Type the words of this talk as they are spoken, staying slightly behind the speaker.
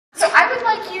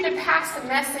like you to pass a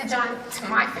message on to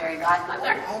my fairy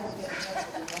godmother.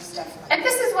 And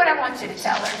this is what I want you to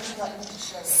tell her.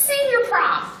 Senior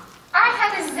prom. I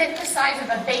had a zit the size of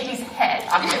a baby's head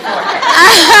on my forehead.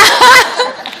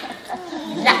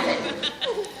 Nothing.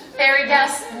 Fairy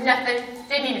dust, nothing.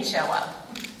 Didn't even show up.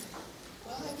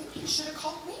 Well, I think you should have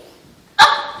called me.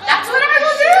 Oh, that's what I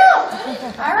will do.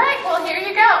 All right, well, here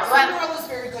you go. Cinderella's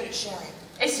very good at sharing.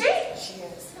 Is she? She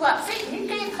is. Well, see, you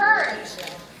gave her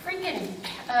freaking,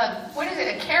 what is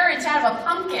it, a carriage out of a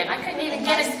pumpkin. I couldn't even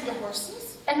get it. The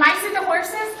horses? And mice and the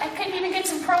horses? I couldn't even get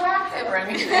some proactive or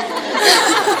anything.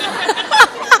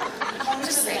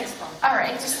 Just saying. All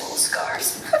right, just little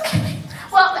scars. Okay.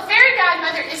 Well, the fairy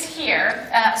godmother is here,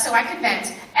 so I could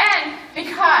vent. And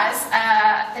because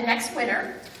the next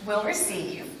winner will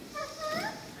receive,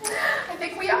 I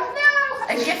think we all know,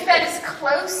 a gift that is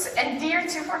close and dear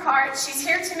to her heart. She's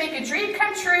here to make a dream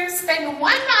come true, spend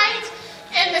one night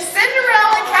in the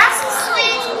Cinderella Castle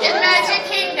Suite in Magic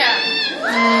Kingdom.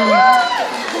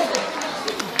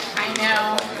 I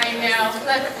know.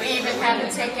 Look, we even have a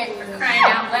ticket for crying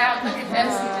out loud. Look at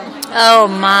this. Oh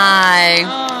my.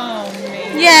 Oh,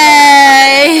 man.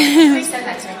 Yay. Please send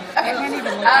that to me. Okay.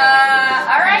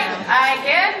 All right.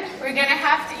 Again, we're going to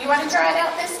have to, you want to draw it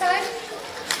out this time?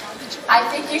 I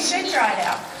think you should draw it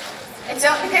out. It's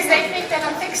all because they think that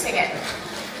I'm fixing it.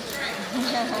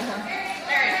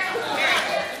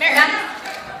 Mary.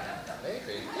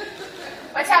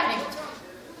 What's happening?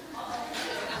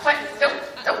 What? Nope.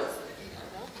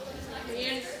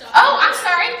 Oh, I'm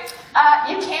sorry.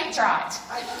 You can't draw it.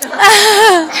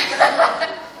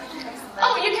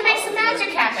 Oh, you can make some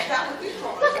magic happen.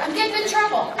 Look, I'm getting in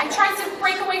trouble. I tried to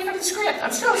break away from the script.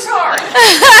 I'm so sorry.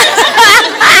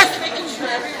 Making sure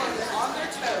everyone is on their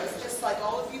toes, just like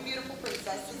all of you beautiful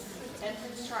princesses and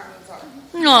Prince Charmings are.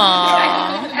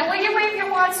 Aww. And will you wave your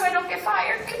wand so I don't get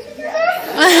fired? Can you do that?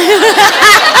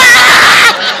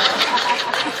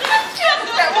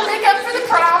 That will make up for the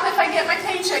prom if I get my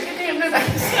paycheck at the end of the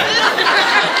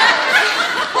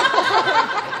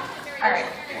All right.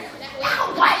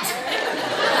 Now what?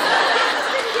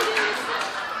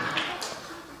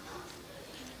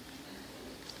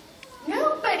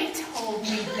 Nobody told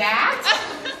me that.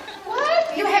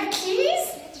 What? You have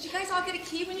keys? Did you guys all get a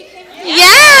key when you came in?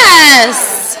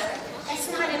 Yes. That's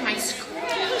not in my script.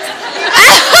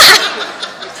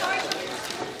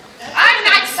 I'm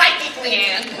not psychic,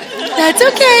 Leanne. That's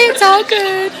okay. It's all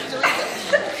good.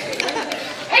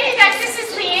 Hey, you guys, this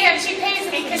is Leanne. She pays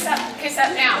me. Kiss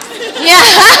up now. Yeah.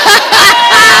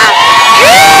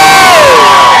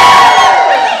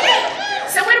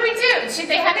 So what do we do? Should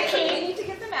they have a key? You need to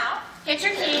get them out. Get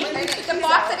your key. The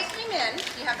box that it came in,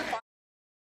 you have the box.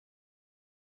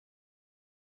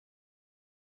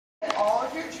 All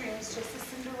of your dreams, just as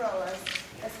Cinderella's,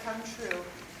 has come true.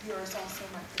 Yours also,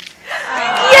 my princess.